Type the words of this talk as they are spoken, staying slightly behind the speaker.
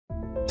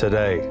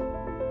Today,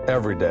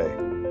 every day,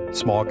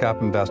 small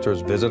cap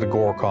investors visit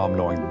Agoracom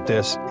knowing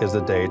this is the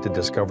day to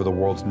discover the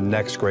world's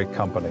next great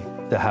company,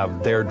 to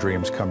have their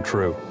dreams come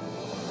true.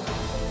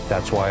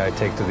 That's why I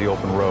take to the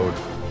open road,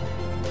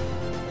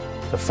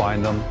 to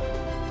find them,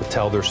 to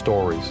tell their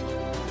stories,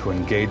 to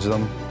engage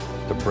them,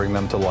 to bring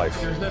them to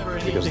life,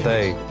 because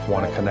they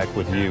want to connect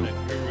with you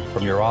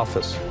from your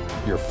office,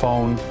 your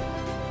phone,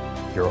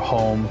 your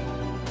home,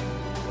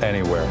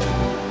 anywhere.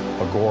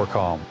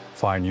 Agoracom,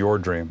 find your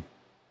dream.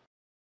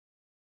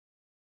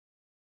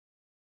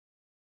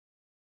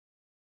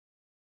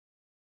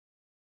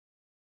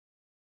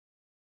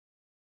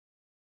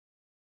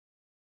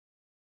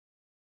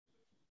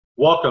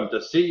 Welcome to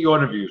CEO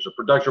Interviews, a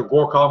production of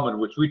Agoracom in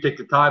which we take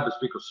the time to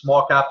speak with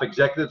small cap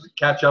executives and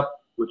catch up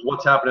with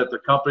what's happening at their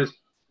companies.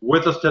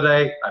 With us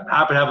today, I'm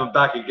happy to have him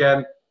back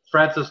again,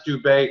 Francis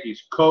Dubé.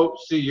 He's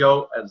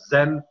co-CEO at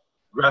Zen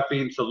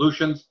Graphene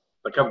Solutions.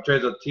 The company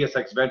trades on the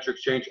TSX Venture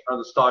Exchange under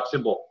the stock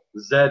symbol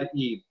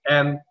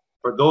ZEN.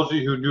 For those of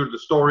you who are new to the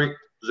story,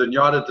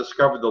 Zenyatta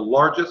discovered the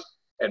largest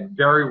and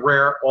very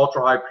rare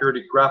ultra-high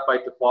purity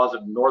graphite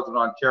deposit in Northern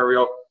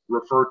Ontario,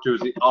 referred to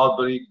as the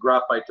Albany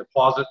Graphite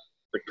Deposit.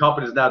 The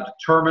company is now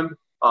determined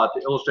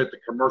to illustrate the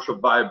commercial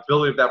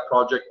viability of that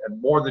project,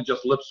 and more than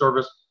just lip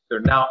service,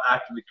 they're now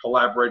actively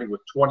collaborating with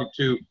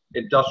 22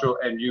 industrial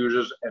end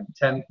users and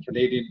 10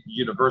 Canadian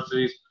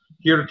universities.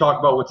 Here to talk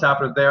about what's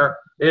happening there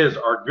is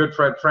our good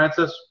friend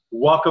Francis.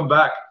 Welcome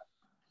back.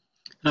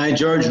 Hi,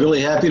 George.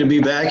 Really happy to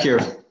be back here.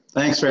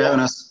 Thanks for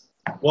having us.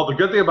 Well, the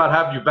good thing about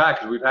having you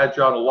back is we've had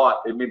you on a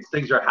lot. It means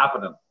things are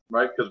happening,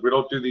 right? Because we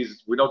don't do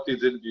these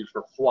interviews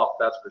for fluff,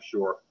 that's for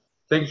sure.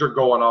 Things are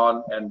going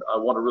on, and I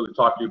want to really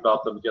talk to you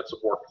about them and get some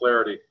more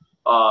clarity.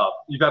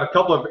 You've had a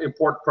couple of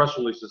important press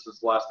releases since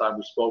the last time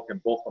we spoke, and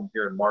both of them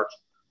here in March.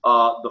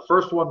 The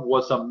first one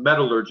was some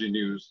metallurgy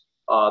news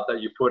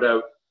that you put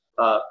out.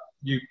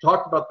 You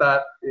talked about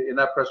that in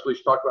that press release.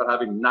 You talked about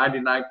having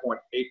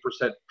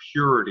 99.8%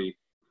 purity.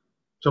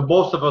 So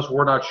most of us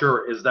were not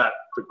sure, is that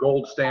the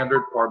gold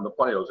standard? Pardon the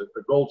pun, is it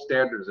the gold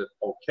standard? Is it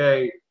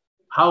okay?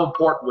 How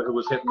important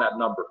was hitting that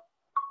number?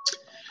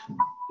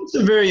 It's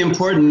a very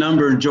important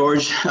number,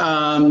 George.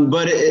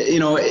 But you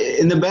know,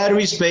 in the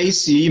battery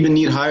space, you even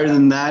need higher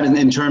than that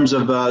in terms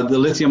of the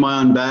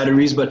lithium-ion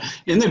batteries. But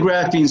in the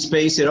graphene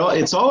space,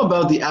 it's all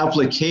about the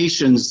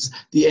applications,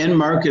 the end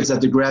markets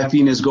that the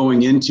graphene is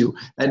going into.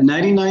 At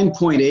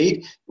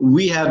 99.8,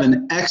 we have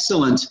an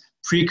excellent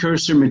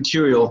precursor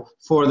material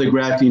for the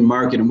graphene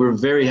market, and we're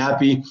very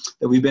happy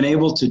that we've been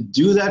able to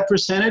do that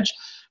percentage.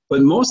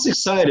 But most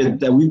excited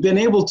that we've been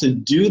able to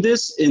do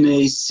this in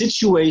a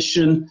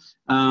situation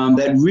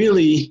that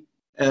really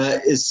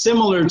is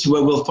similar to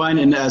what we'll find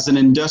as an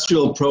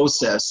industrial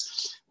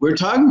process. We're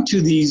talking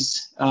to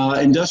these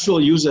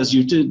industrial users, as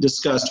you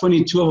discussed,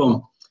 22 of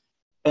them,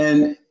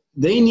 and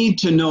they need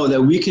to know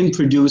that we can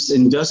produce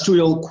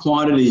industrial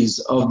quantities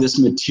of this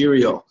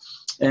material.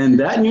 And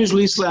that news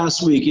release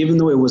last week, even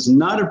though it was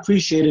not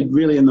appreciated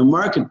really in the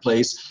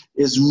marketplace,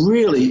 is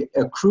really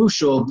a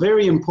crucial,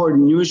 very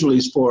important news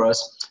release for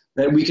us,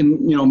 that we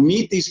can,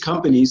 meet these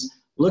companies,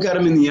 look at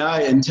them in the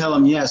eye and tell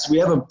them, yes, we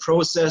have a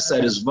process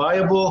that is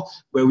viable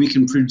where we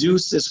can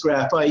produce this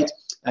graphite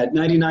at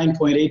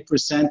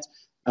 99.8%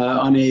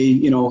 on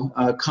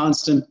a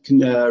constant,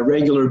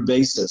 regular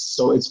basis.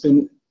 So it's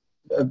been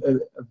a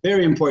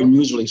very important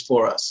news release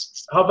for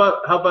us. How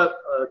about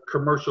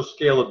commercial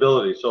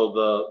scalability? So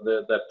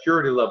that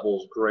purity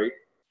level is great,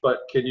 but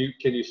can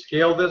you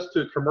scale this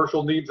to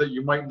commercial needs that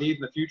you might need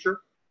in the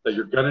future, that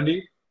you're gonna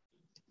need?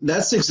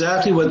 That's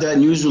exactly what that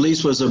news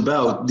release was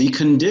about. The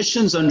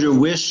conditions under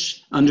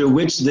which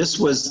this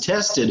was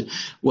tested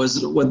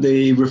was what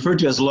they referred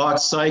to as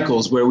locked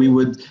cycles, where we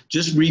would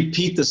just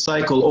repeat the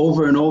cycle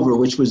over and over,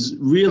 which was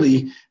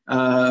really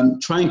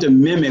trying to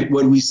mimic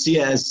what we see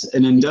as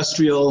an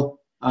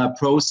industrial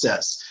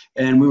process.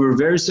 And we were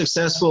very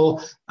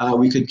successful.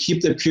 We could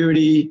keep the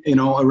purity,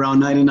 around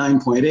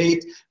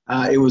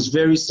 99.8. It was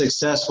very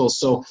successful.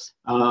 So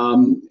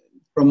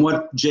from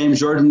what James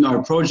Jordan,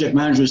 our project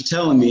manager, is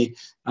telling me,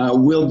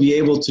 we'll be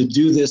able to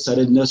do this at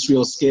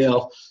industrial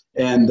scale,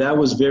 and that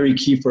was very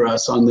key for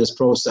us on this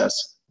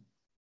process.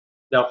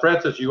 Now,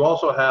 Francis, you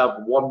also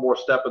have one more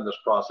step in this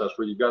process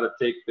where you've got to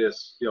take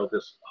this,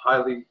 this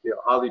highly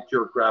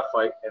pure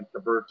graphite and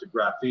convert it to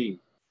graphene.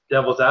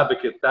 Devil's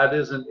advocate, that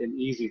isn't an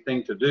easy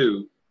thing to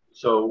do.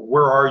 So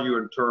where are you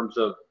in terms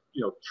of,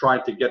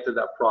 trying to get to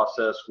that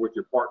process with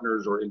your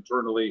partners or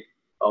internally?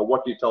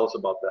 What can you tell us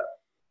about that?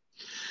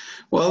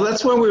 Well,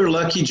 that's why we were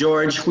lucky,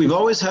 George. We've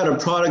always had a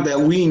product that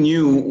we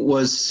knew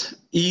was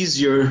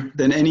easier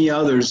than any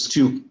others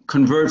to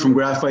convert from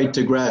graphite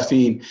to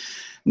graphene.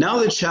 Now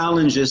the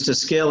challenge is to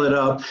scale it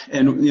up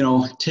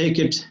and take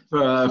it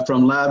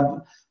from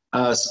lab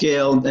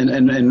scale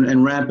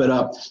and ramp it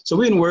up. So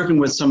we've been working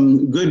with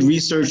some good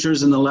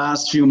researchers in the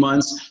last few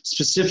months,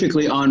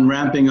 specifically on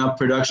ramping up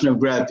production of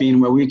graphene,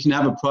 where we can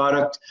have a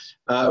product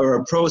or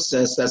a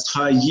process that's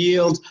high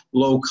yield,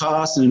 low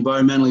cost, and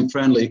environmentally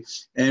friendly.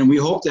 And we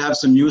hope to have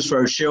some news for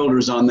our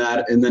shareholders on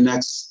that in the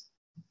next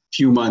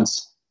few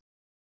months.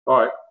 All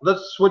right,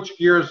 let's switch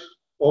gears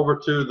over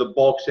to the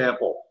bulk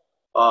sample.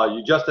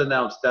 You just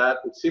announced that.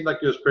 It seemed like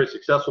it was pretty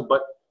successful,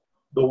 but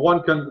the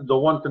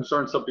one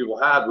concern some people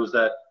had was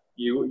that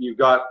you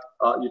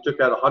took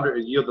out 100,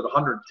 it yielded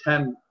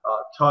 110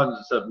 tons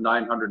instead of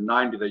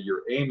 990 that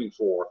you're aiming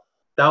for.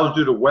 That was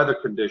due to weather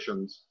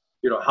conditions.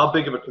 How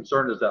big of a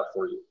concern is that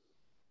for you?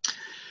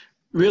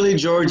 Really,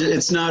 George,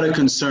 it's not a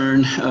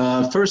concern.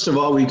 First of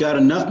all, we got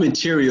enough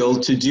material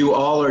to do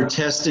all our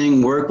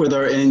testing, work with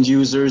our end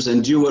users,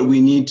 and do what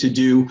we need to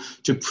do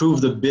to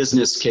prove the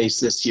business case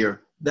this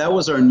year. That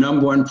was our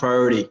number one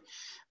priority.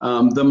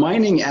 The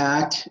Mining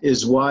Act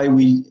is why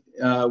we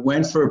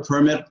went for a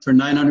permit for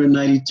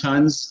 990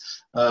 tons.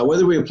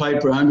 Whether we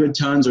applied for 100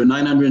 tons or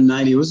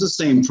 990, it was the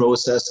same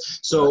process.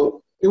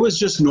 So it was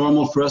just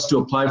normal for us to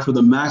apply for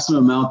the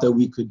maximum amount that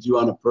we could do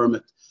on a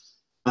permit.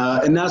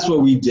 And that's what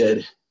we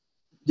did.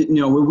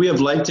 Would we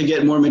have liked to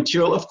get more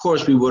material? Of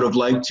course we would have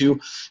liked to,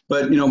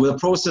 but the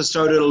process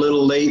started a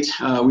little late.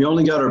 We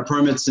only got our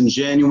permits in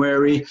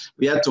January.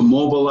 We had to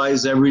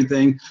mobilize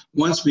everything.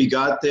 Once we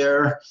got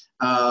there,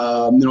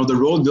 the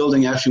road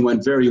building actually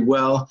went very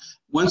well.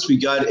 Once we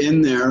got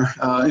in there,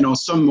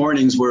 some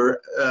mornings were,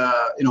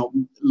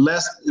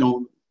 less,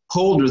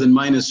 colder than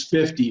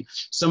 -50.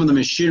 Some of the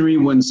machinery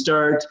wouldn't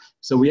start.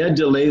 So we had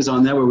delays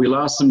on that where we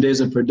lost some days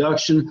of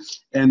production.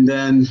 And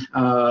then,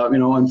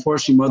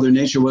 unfortunately, Mother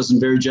Nature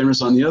wasn't very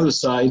generous on the other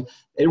side.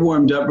 It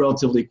warmed up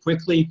relatively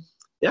quickly.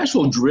 The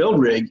actual drill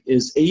rig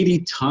is 80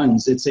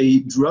 tons. It's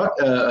a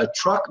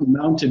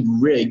truck-mounted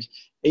rig,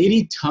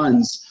 80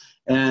 tons.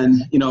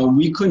 And,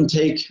 we couldn't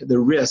take the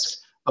risk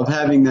of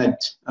having that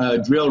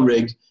drill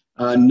rig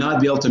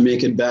not be able to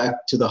make it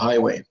back to the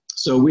highway.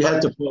 So we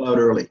had to pull out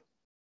early.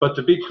 But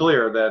to be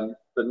clear, then,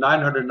 the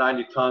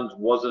 990 tons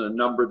wasn't a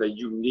number that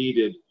you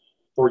needed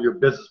for your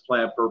business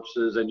plan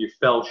purposes, and you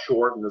fell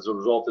short, and as a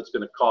result, it's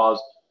going to cause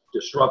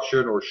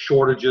disruption or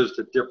shortages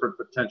to different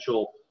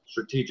potential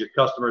strategic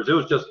customers. It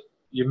was just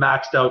you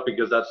maxed out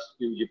because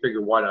you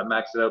figure why not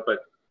max it out, but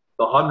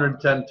the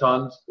 110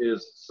 tons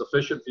is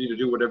sufficient for you to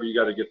do whatever you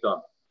got to get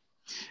done.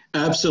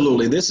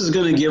 Absolutely. This is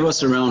going to give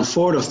us around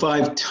 4 to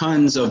 5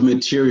 tons of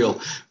material.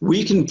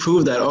 We can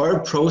prove that our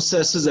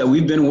processes that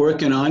we've been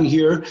working on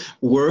here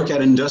work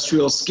at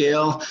industrial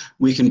scale.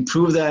 We can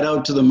prove that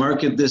out to the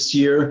market this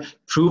year,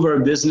 prove our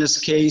business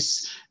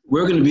case.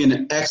 We're going to be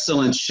in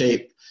excellent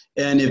shape.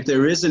 And if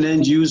there is an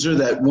end user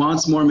that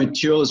wants more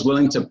material, is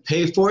willing to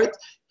pay for it,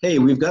 hey,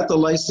 we've got the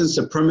license,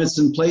 the permits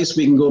in place.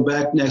 We can go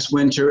back next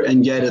winter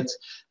and get it.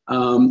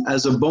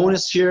 As a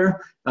bonus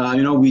here,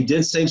 we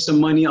did save some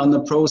money on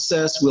the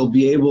process. We'll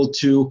be able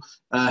to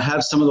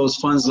have some of those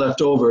funds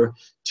left over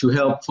to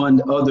help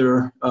fund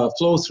other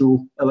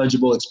flow-through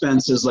eligible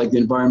expenses like the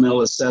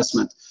environmental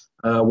assessment,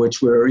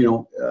 which we're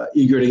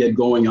eager to get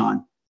going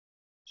on.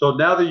 So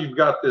now that you've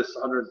got this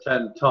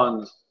 110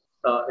 tons,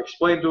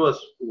 explain to us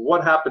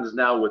what happens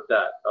now with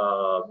that.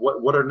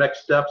 What are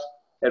next steps,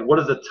 and what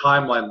does the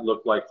timeline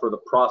look like for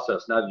the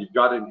process now that you've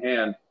got it in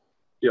hand?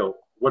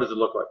 What does it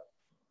look like?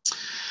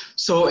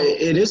 So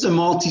it is a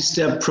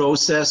multi-step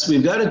process.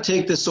 We've got to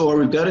take this ore,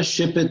 we've got to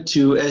ship it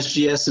to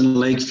SGS in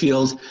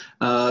Lakefield.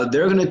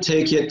 They're going to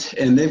take it,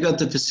 and they've got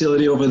the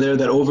facility over there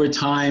that over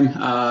time,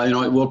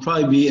 it will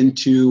probably be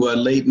into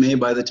late May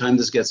by the time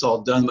this gets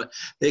all done, but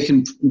they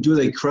can do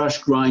the crush,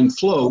 grind,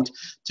 float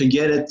to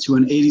get it to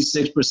an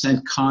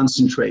 86%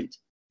 concentrate.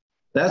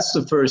 That's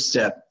the first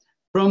step.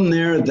 From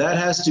there, that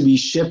has to be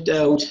shipped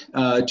out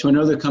to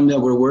another company that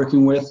we're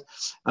working with.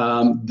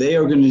 They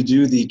are going to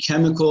do the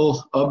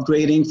chemical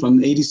upgrading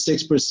from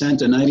 86%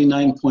 to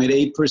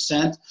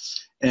 99.8%.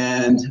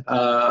 And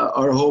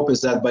our hope is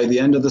that by the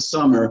end of the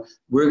summer,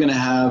 we're going to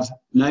have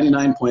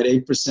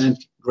 99.8%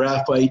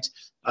 graphite,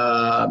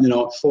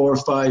 4 or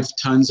 5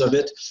 tons of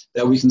it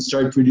that we can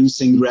start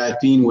producing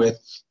graphene with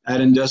at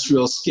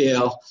industrial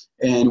scale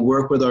and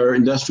work with our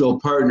industrial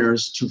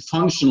partners to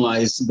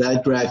functionalize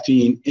that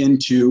graphene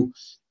into,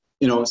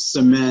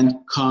 cement,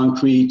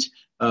 concrete,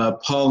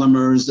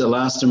 polymers,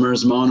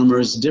 elastomers,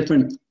 monomers,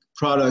 different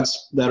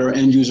products that our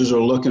end users are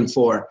looking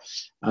for.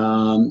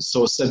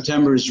 So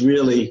September is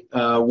really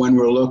when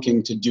we're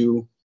looking to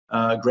do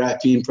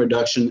graphene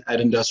production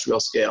at industrial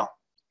scale.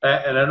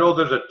 And I know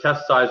there's a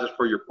test sizes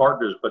for your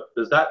partners, but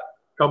does that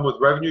come with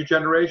revenue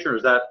generation, or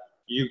is that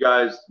you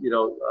guys,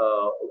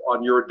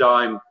 on your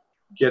dime,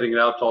 getting it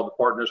out to all the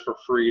partners for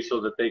free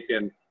so that they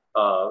can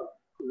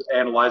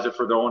analyze it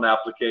for their own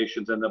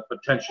applications and then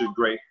potentially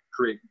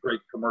create great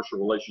commercial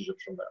relationships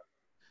from there?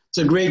 It's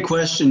a great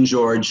question,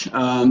 George.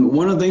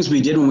 One of the things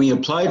we did when we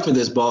applied for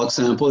this bulk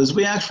sample is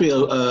we actually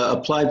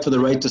applied for the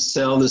right to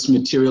sell this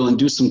material and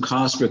do some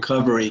cost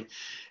recovery.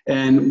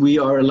 And we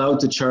are allowed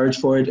to charge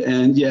for it.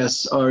 And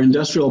yes, our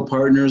industrial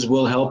partners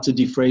will help to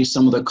defray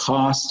some of the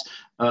cost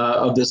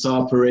of this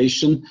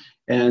operation.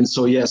 And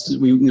so, yes,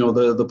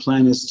 the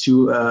plan is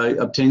to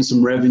obtain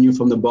some revenue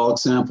from the bulk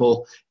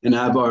sample and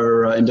have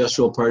our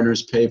industrial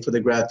partners pay for the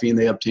graphene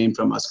they obtain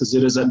from us, because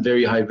it is a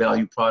very high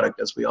value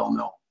product, as we all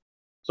know.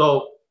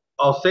 So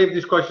I'll save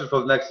these questions for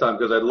the next time,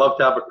 because I'd love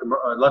to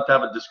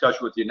have a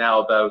discussion with you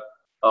now about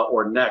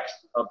or next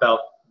about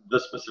the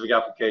specific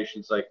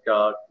applications like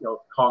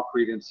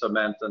concrete and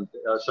cement and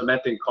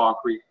cementing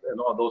concrete and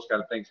all those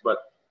kind of things. But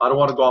I don't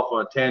want to go off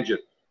on a tangent.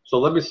 So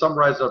let me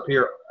summarize up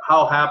here.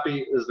 How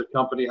happy is the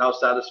company? How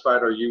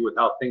satisfied are you with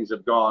how things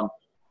have gone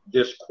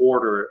this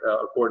quarter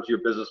according to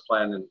your business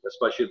plan, and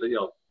especially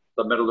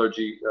the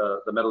metallurgy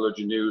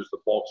news, the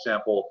bulk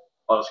sample?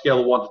 On a scale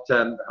of 1 to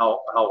 10, how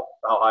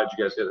high did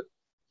you guys hit it?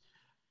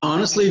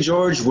 Honestly,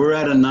 George, we're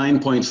at a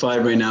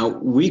 9.5 right now.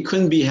 We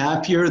couldn't be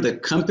happier. The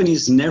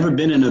company's never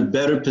been in a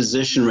better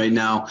position right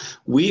now.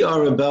 We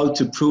are about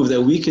to prove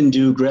that we can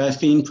do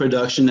graphene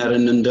production at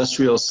an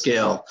industrial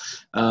scale.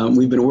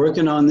 We've been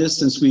working on this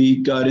since we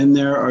got in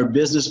there. Our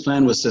business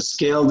plan was to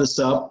scale this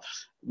up.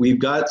 We've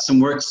got some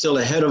work still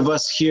ahead of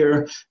us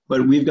here,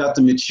 but we've got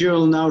the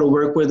material now to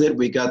work with it.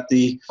 We got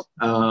the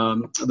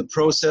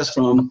process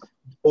from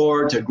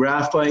ore to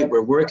graphite.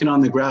 We're working on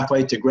the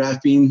graphite to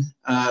graphene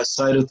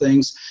side of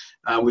things.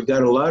 We've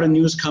got a lot of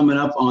news coming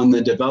up on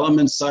the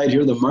development side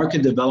here. The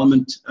market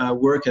development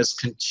work has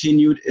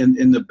continued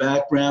in the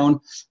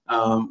background.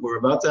 We're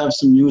about to have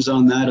some news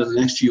on that in the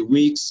next few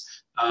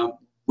weeks.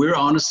 We're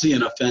honestly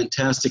in a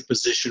fantastic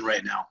position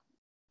right now.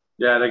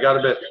 Yeah, and I got to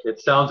admit, it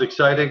sounds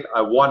exciting.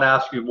 I want to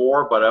ask you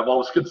more, but I'm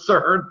always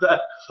concerned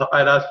that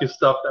I'd ask you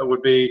stuff that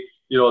would be,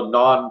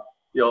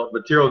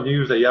 material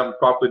news that you haven't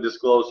properly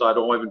disclosed, so I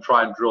don't even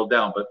try and drill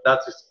down. But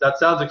that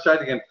sounds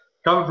exciting. And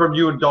coming from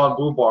you and Don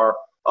Boombar,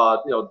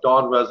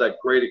 Don, who has that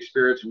great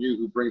experience, and you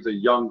who brings a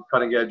young,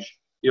 cutting-edge,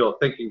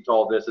 thinking to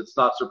all this, it's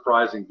not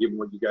surprising given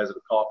what you guys have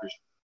accomplished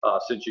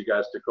since you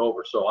guys took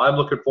over. So I'm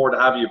looking forward to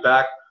having you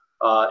back.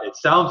 It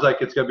sounds like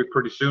it's going to be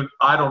pretty soon.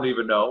 I don't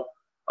even know,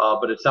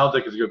 but it sounds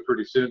like it's going to be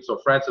pretty soon. So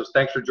Francis,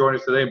 thanks for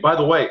joining us today. And by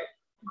the way,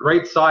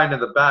 great sign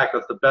in the back.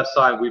 That's the best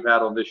sign we've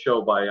had on this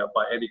show by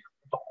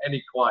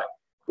any client.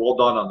 Well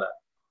done on that.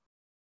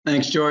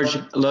 Thanks, George.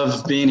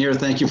 Love being here.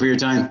 Thank you for your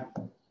time.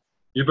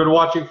 You've been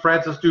watching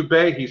Francis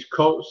Dubé. He's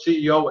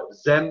co-CEO at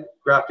Zen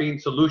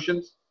Graphene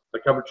Solutions. The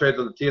company trades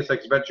on the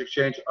TSX Venture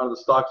Exchange under the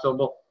stock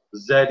symbol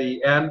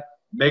ZEN.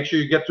 Make sure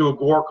you get to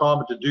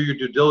Agoracom to do your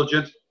due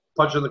diligence.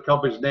 Punch in the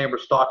company's name or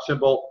stock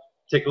symbol.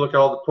 Take a look at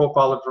all the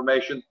profile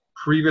information.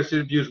 Previous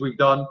interviews we've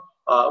done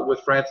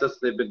with Francis,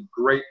 they've been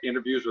great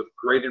interviews with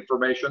great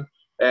information.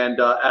 And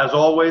as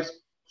always,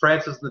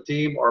 Francis and the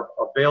team are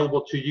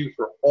available to you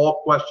for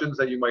all questions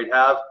that you might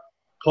have.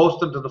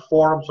 Post them to the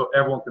forum so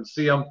everyone can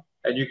see them,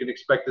 and you can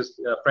expect this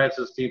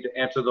Francis team to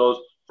answer those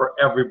for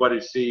everybody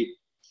to see.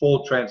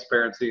 Full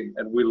transparency,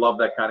 and we love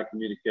that kind of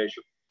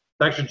communication.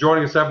 Thanks for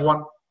joining us,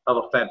 everyone. Have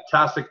a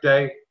fantastic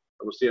day, and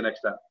we'll see you next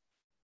time.